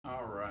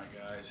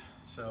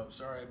So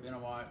sorry I've been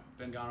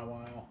gone a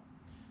while,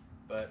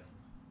 but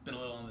been a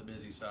little on the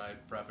busy side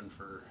prepping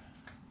for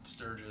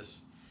Sturgis.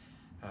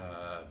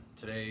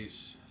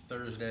 Today's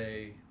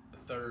Thursday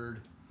the 3rd,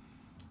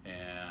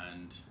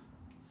 and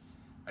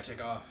I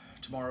take off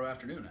tomorrow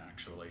afternoon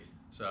actually.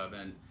 So I've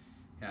been,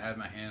 I have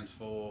my hands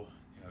full,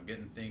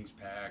 getting things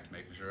packed,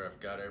 making sure I've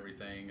got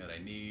everything that I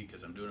need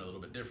because I'm doing a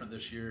little bit different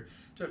this year.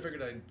 So I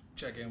figured I'd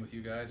check in with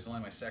you guys. It's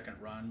only my second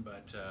run,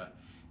 but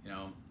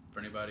for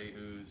anybody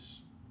who's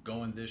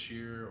going this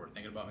year or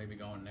thinking about maybe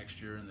going next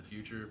year in the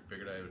future,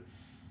 figured I would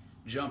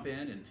jump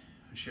in and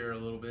share a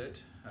little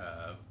bit,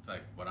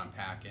 like what I'm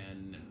packing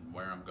and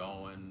where I'm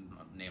going,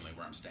 namely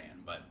where I'm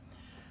staying. But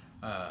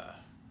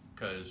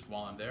because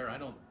while I'm there, I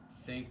don't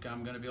think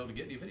I'm going to be able to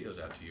get any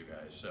videos out to you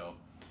guys. So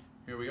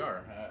here we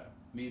are,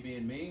 me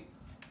being me.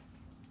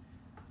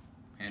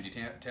 Handy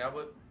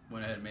tablet.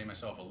 Went ahead and made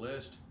myself a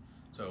list.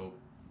 So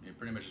you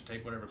pretty much just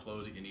take whatever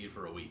clothes that you need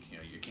for a week.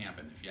 You're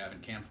camping. If you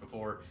haven't camped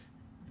before,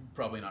 you're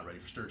probably not ready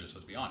for Sturgis,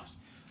 let's be honest.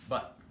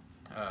 But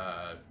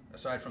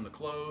aside from the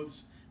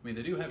clothes, I mean,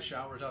 they do have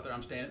showers out there.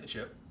 I'm staying at the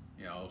Chip,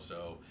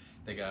 so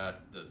they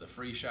got the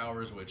free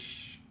showers,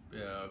 which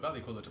about the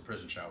equivalent to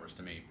prison showers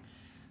to me.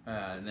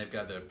 And they've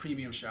got the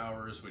premium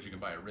showers, which you can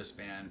buy a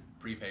wristband,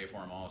 prepay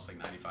for them all. It's like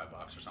 95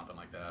 bucks or something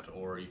like that.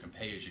 Or you can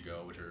pay as you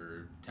go, which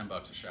are 10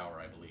 bucks a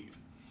shower, I believe.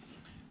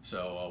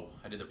 So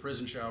I did the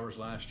prison showers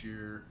last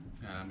year.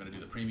 I'm going to do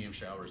the premium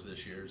showers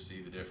this year to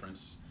see the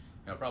difference.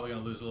 Probably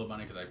going to lose a little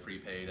money because I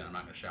prepaid and I'm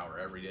not going to shower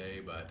every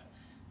day, but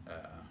I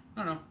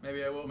don't know.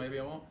 Maybe I will, maybe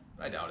I won't.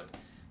 I doubt it.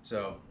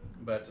 So,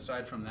 but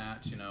aside from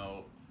that,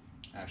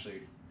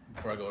 actually,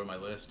 before I go over my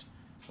list,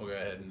 we'll go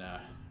ahead and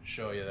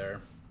show you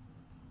there.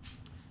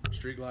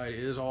 Street Glide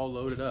is all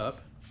loaded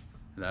up.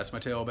 That's my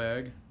tail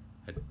bag.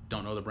 I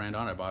don't know the brand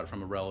on it. I bought it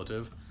from a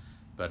relative.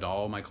 But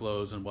all my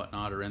clothes and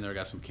whatnot are in there.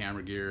 Got some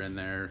camera gear in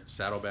there.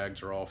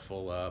 Saddlebags are all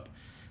full up.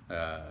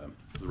 The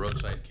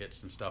roadside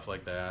kits and stuff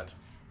like that.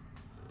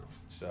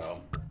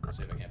 So let's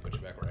see if I can't put you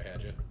back where I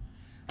had you.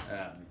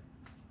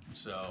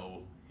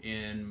 So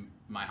in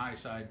my high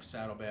side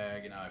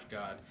saddlebag, I've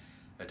got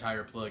a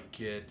tire plug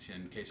kit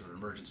in case of an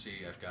emergency.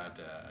 I got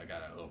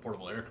a little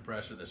portable air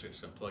compressor that's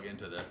just going to plug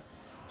into the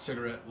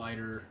cigarette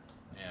lighter.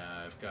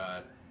 I've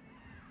got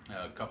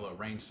a couple of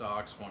rain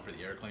socks, one for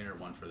the air cleaner,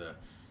 one for the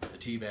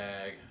tea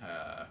bag.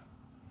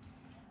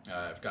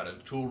 I've got a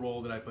tool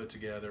roll that I put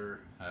together.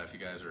 If you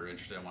guys are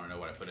interested and want to know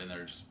what I put in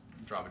there, just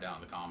drop it down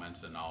in the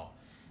comments and I'll,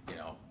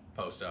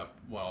 post up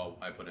what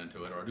I put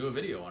into it or do a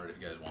video on it if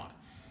you guys want.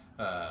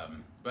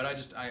 But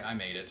I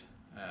made it,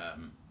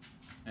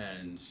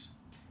 and it's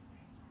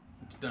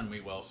done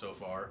me well so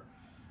far.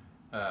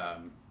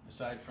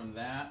 Aside from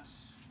that,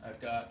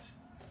 I've got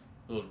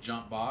a little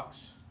jump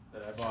box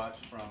that I bought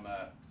from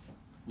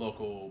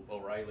local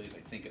O'Reilly's,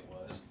 I think it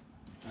was.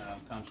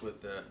 Comes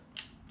with a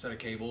set of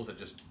cables that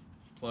just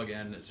plug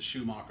in. It's a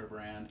Schumacher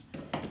brand.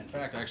 In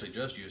fact, I actually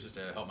just used it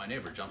to help my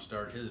neighbor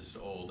jumpstart his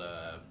old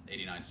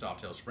 89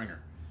 Softail Springer.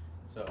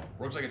 So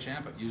works like a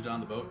champ. I've used it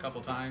on the boat a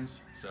couple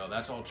times. So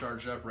that's all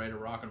charged up, ready to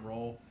rock and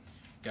roll.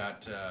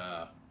 Got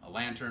a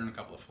lantern, a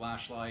couple of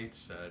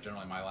flashlights.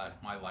 Generally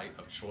my light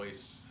of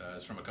choice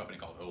is from a company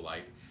called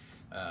O-Light.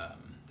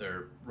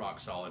 They're rock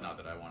solid. Not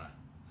that I want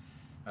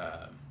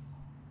to,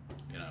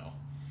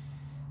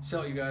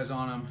 sell you guys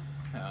on them.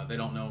 They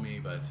don't know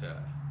me, but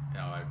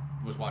I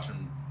was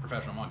watching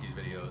Professional Monkeys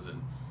videos and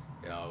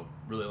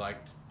really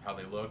liked how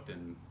they looked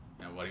and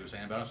what he was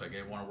saying about them. So I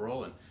gave one a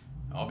whirl, and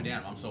I'll be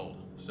damned, I'm sold.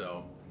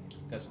 So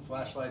got some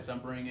flashlights I'm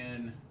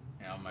bringing.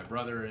 My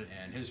brother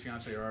and his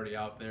fiance are already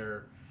out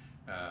there.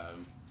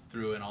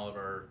 Threw in all of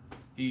our.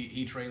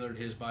 He trailered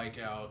his bike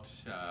out,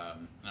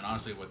 and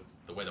honestly, with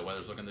the way the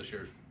weather's looking this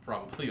year, is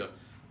probably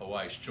a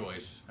wise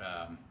choice.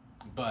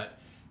 But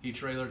he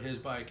trailered his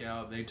bike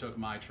out. They took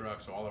my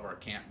truck, so all of our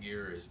camp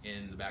gear is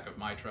in the back of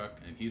my truck,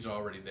 and he's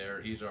already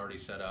there. He's already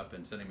set up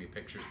and sending me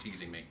pictures,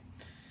 teasing me.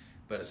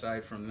 But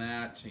aside from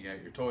that, you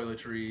got your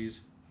toiletries,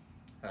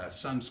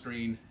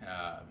 sunscreen.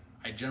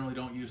 I generally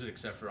don't use it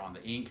except for on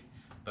the ink,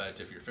 but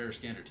if you're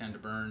fair-skinned or tend to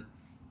burn,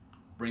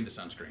 bring the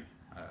sunscreen.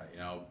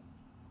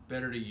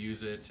 Better to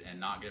use it and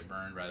not get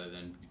burned rather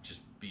than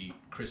just be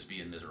crispy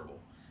and miserable.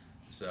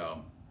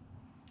 So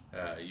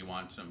you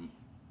want some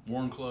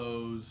warm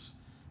clothes,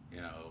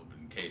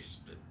 in case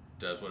it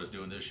does what it's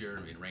doing this year.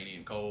 I mean, rainy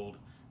and cold.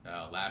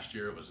 Last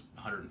year it was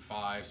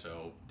 105,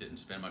 so didn't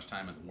spend much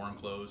time in the warm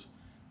clothes.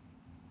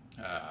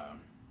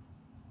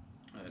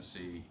 Let's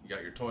see, you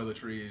got your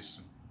toiletries.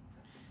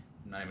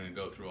 I'm not even gonna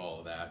go through all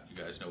of that. You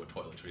guys know what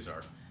toiletries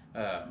are.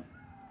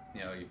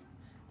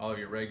 All of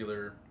your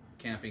regular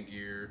camping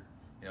gear,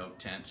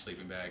 tent,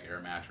 sleeping bag, air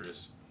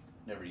mattress.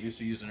 Never used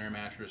to use an air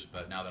mattress,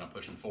 but now that I'm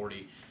pushing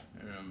 40,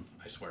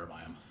 I swear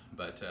by them.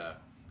 But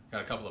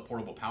got a couple of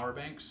portable power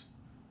banks,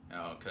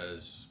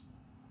 because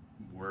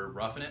we're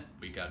roughing it.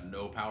 We got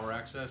no power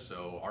access,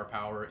 so our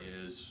power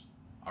is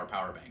our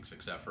power banks,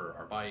 except for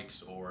our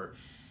bikes, or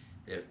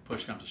if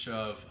push comes to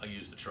shove, I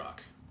use the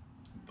truck.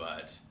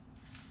 But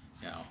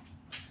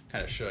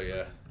kind of show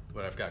you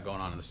what I've got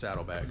going on in the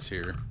saddlebags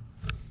here.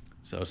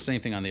 So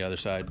same thing on the other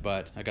side,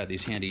 but I got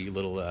these handy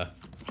little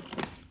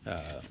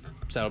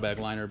saddlebag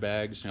liner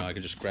bags. I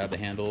can just grab the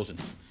handles and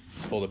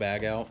pull the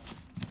bag out.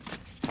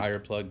 Tire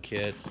plug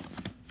kit,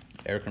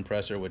 air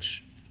compressor,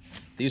 which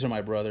these are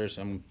my brother's.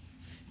 I'm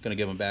gonna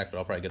give them back, but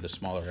I'll probably get the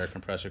smaller air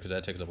compressor because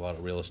that takes up a lot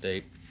of real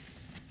estate.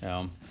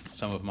 Some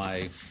of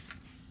my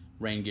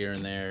rain gear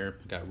in there.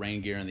 Got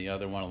rain gear in the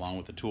other one, along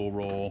with the tool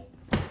roll.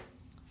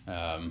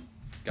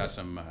 Got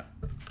some. I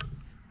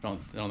don't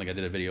think I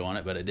did a video on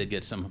it, but I did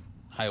get some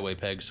highway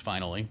pegs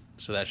finally,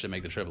 so that should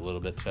make the trip a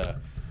little bit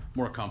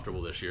more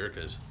comfortable this year,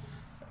 because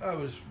I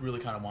was really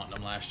kind of wanting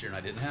them last year and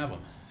I didn't have them.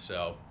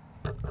 So,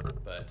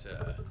 but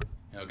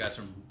got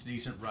some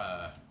decent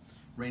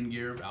rain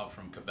gear out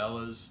from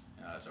Cabela's.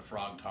 It's a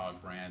Frog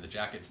Tog brand. The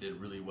jacket did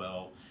really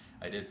well.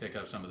 I did pick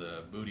up some of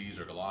the booties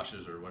or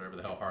galoshes or whatever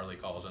the hell Harley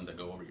calls them that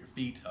go over your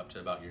feet up to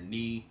about your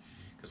knee,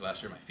 because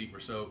last year my feet were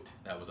soaked.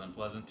 That was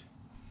unpleasant.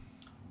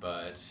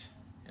 But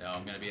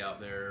I'm going to be out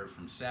there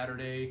from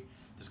Saturday,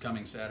 this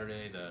coming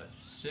Saturday the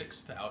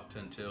 6th, out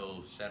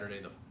until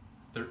Saturday the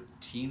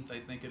 13th, I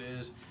think it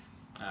is.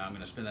 I'm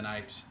going to spend the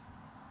night,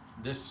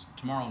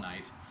 tomorrow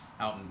night,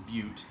 out in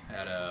Butte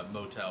at a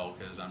motel,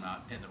 because I'm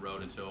not hitting the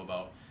road until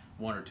about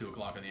 1 or 2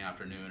 o'clock in the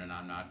afternoon, and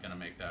I'm not going to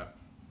make that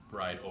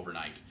ride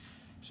overnight.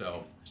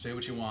 So say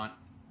what you want.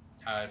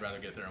 I'd rather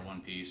get there in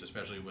one piece,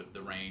 especially with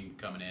the rain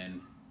coming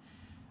in.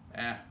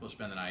 We'll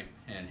spend the night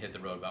and hit the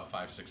road about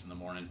 5, 6 in the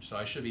morning. So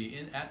I should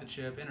be at the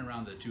chip in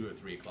around the 2 or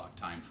 3 o'clock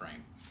time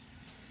frame.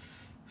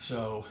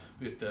 So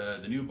with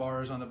the new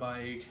bars on the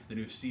bike, the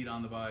new seat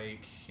on the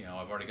bike,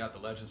 I've already got the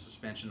Legend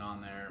suspension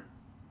on there.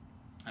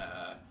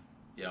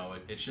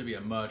 It should be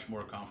a much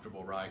more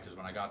comfortable ride, because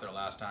when I got there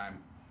last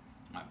time,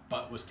 my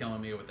butt was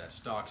killing me with that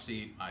stock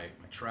seat. My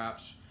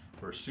traps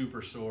were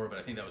super sore, but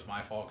I think that was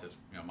my fault, because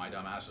my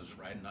dumb ass was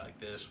riding like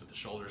this with the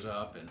shoulders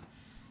up, and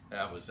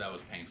that was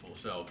painful.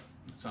 So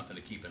something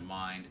to keep in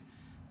mind.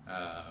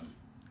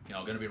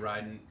 Going to be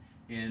riding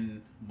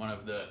in one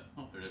of the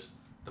there it is,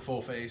 the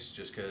full face,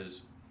 just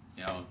because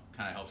kind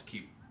of helps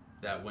keep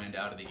that wind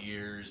out of the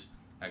ears.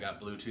 I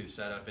got Bluetooth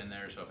set up in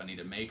there, so if I need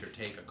to make or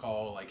take a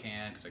call, I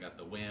can, because I got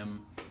the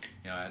WIM.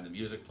 I had the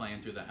music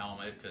playing through the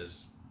helmet,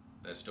 because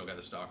I still got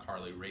the stock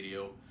Harley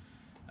radio.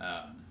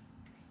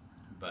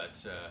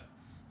 But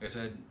like I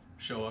said,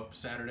 show up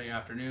Saturday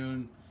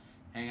afternoon,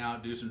 hang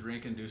out, do some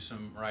drinking, do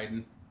some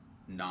riding.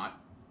 Not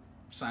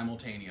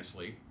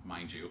simultaneously,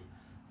 mind you.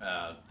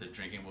 The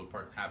drinking will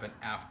happen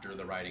after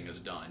the riding is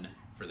done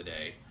for the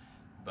day.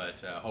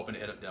 But hoping to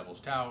hit up Devil's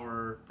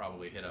Tower,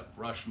 probably hit up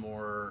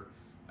Rushmore.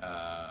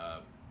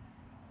 My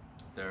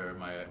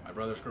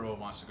brother's girl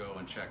wants to go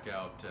and check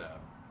out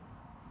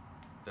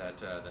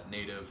that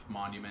native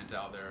monument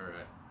out there.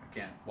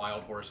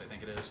 Wild Horse, I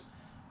think it is.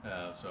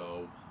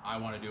 So I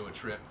want to do a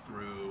trip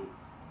through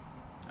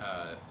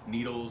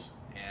Needles,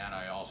 and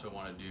I also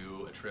want to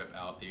do a trip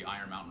out the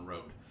Iron Mountain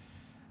Road.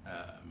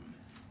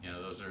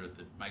 Those are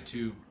my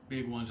 2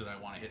 big ones that I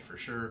want to hit for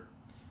sure.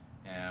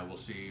 And we'll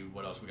see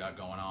what else we got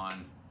going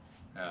on.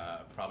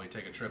 Probably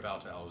take a trip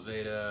out to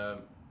Alzada,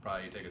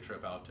 probably take a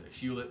trip out to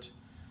Hewlett.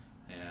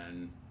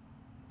 And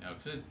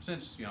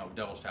since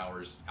Devil's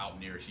Tower is out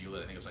near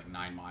Hewlett, I think it's like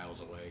 9 miles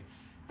away.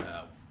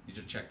 You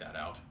should check that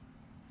out.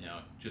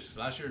 Just because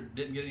last year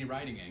didn't get any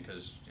riding in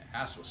because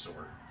ass was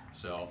sore.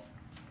 So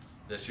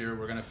this year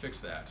we're gonna fix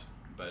that.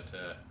 But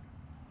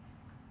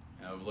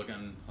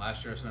looking,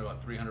 last year I spent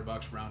about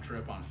 $300 round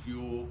trip on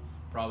fuel.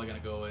 Probably gonna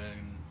go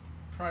in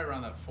probably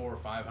around that $400 or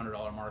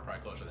 $500 mark,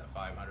 probably closer to that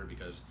 500,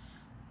 because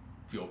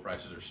fuel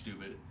prices are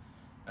stupid.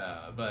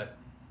 But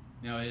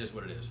it is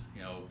what it is.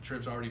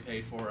 Trip's already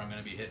paid for. I'm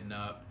gonna be hitting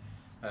up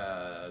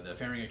the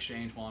fairing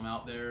exchange while I'm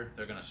out there.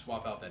 They're gonna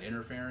swap out that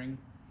inner fairing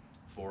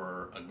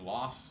for a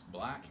gloss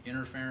black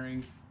inner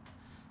fairing,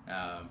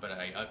 but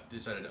I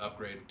decided to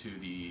upgrade to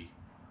the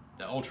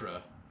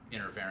Ultra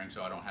inner fairing,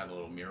 so I don't have the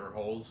little mirror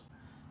holes.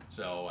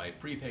 So I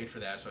prepaid for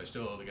that, so I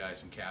still owe the guy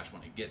some cash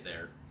when I get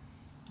there.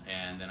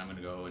 And then I'm going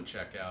to go and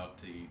check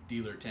out the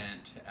dealer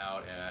tent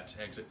out at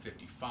exit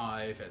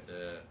 55 at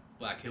the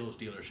Black Hills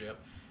dealership.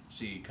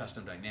 See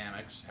Custom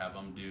Dynamics, have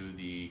them do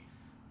the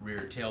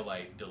rear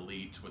taillight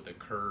delete with a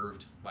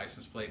curved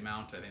license plate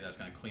mount. I think that's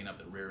going to clean up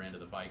the rear end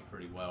of the bike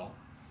pretty well.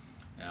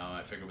 Now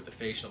I figure with the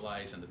fascia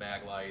lights and the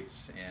bag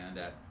lights and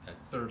that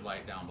third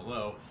light down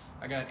below,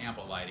 I got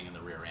ample lighting in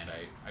the rear end.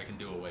 I can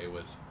do away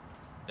with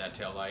that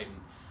tail light, and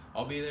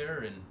I'll be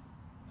there, and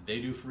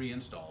they do free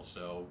installs,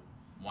 so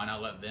why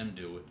not let them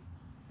do it?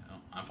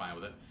 I'm fine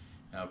with it.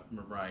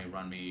 Probably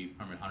run me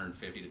 $150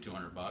 to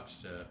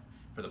 $200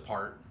 for the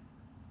part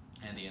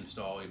and the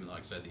install, even though,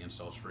 like I said, the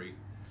install's free.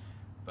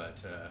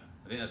 But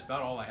I think that's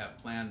about all I have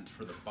planned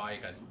for the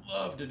bike. I'd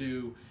love to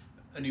do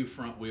a new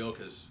front wheel,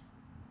 because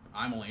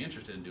I'm only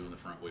interested in doing the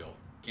front wheel.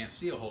 Can't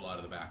see a whole lot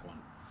of the back one.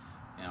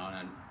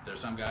 And there's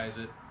some guys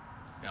that,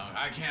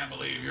 I can't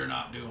believe you're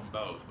not doing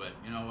both. But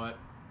you know what?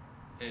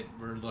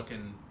 We're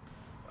looking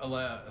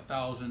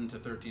 $1,000 to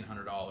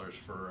 $1,300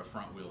 for a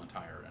front wheel and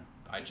tire, and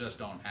I just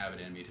don't have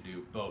it in me to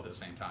do both at the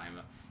same time.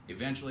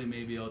 Eventually,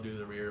 maybe I'll do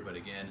the rear, but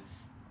again,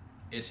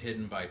 it's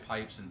hidden by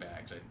pipes and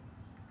bags.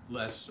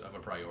 Less of a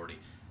priority.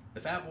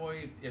 The Fat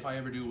Boy, if I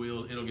ever do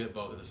wheels, it'll get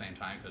both at the same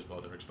time because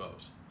both are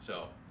exposed.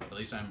 So at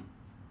least I'm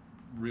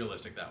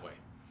realistic that way.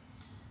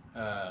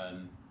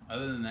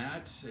 Other than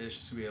that, it's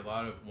just gonna be a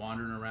lot of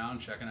wandering around,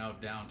 checking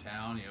out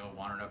downtown, you know,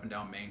 wandering up and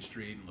down Main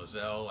Street in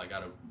Lozelle. I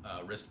got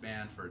a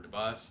wristband for the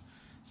bus,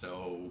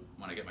 so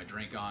when I get my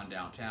drink on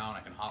downtown,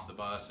 I can hop the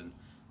bus and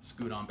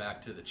scoot on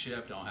back to the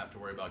chip. Don't have to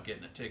worry about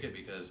getting a ticket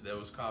because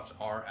those cops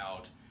are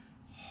out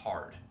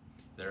hard.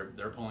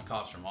 They're pulling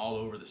cops from all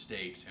over the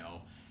state, you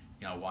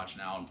know,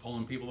 watching out and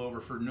pulling people over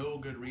for no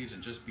good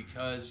reason, just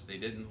because they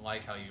didn't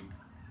like how you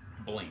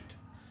blinked.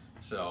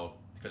 So,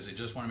 because they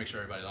just want to make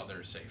sure everybody out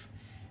there is safe.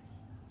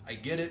 I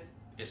get it.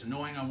 It's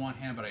annoying on one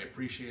hand, but I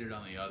appreciate it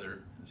on the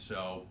other.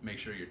 So make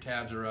sure your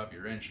tabs are up,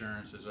 your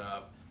insurance is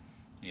up.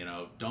 You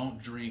know,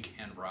 don't drink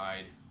and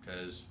ride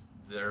because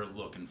they're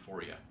looking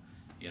for you.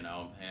 You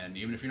know, and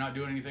even if you're not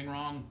doing anything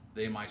wrong,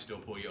 they might still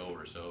pull you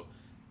over. So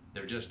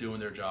they're just doing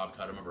their job.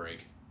 Cut them a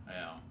break.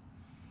 Yeah.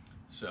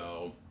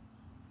 So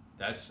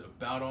that's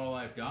about all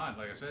I've got.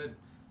 Like I said,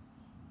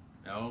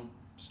 you know,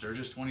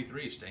 Sturgis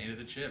 23, staying at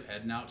the chip,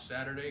 heading out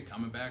Saturday,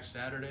 coming back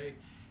Saturday.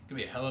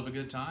 Gonna be a hell of a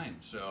good time.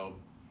 So,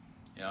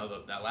 you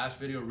know, that last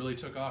video really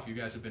took off. You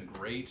guys have been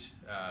great.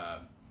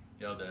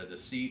 You know, the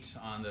seat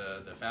on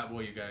the Fat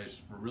Boy, you guys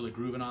were really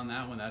grooving on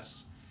that one.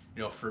 That's,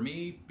 you know, for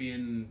me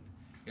being,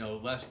 you know,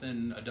 less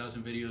than a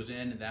dozen videos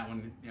in, and that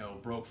one, you know,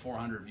 broke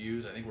 400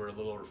 views. I think we're a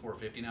little over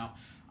 450 now.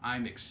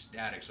 I'm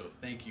ecstatic. So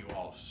thank you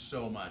all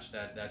so much.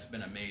 That's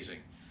been amazing.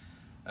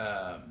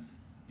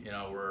 You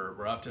know,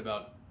 we're up to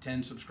about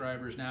 10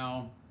 subscribers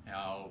now.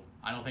 Now,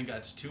 I don't think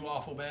that's too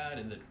awful bad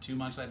in the 2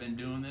 months I've been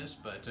doing this,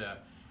 but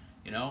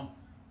you know,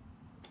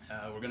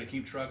 we're gonna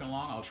keep trucking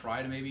along. I'll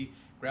try to maybe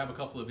grab a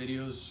couple of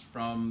videos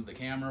from the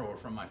camera or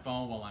from my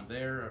phone while I'm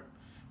there.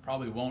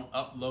 Probably won't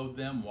upload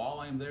them while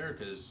I'm there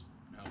because,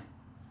 you know,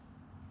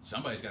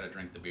 somebody's got to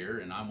drink the beer,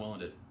 and I'm willing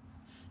to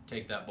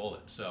take that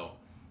bullet. So,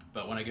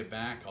 but when I get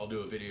back, I'll do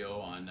a video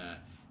on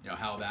you know,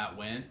 how that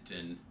went,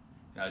 and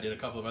I did a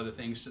couple of other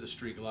things to the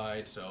street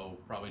glide. So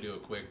probably do a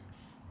quick,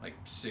 like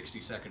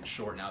 60-second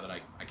short now that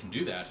I can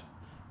do that.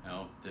 You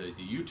know, the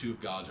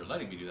YouTube gods are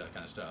letting me do that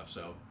kind of stuff.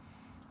 So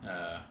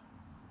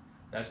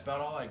that's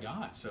about all I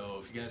got.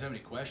 So if you guys have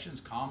any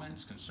questions,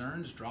 comments,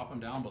 concerns, drop them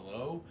down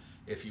below.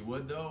 If you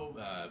would though,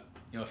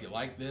 you know, if you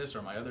like this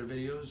or my other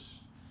videos,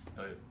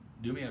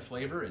 do me a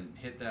favor and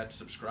hit that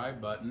subscribe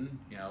button.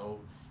 You know,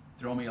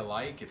 throw me a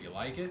like if you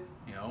like it,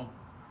 you know,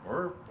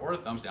 or a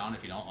thumbs down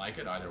if you don't like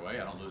it. Either way,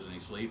 I don't lose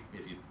any sleep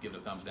if you give it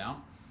a thumbs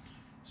down.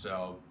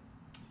 So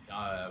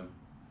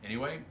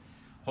anyway,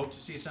 hope to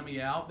see some of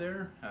you out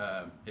there.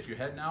 If you're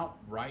heading out,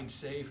 ride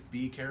safe,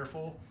 be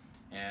careful,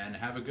 and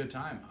have a good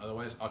time.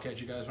 Otherwise, I'll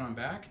catch you guys when I'm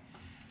back.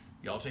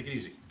 Y'all take it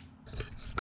easy.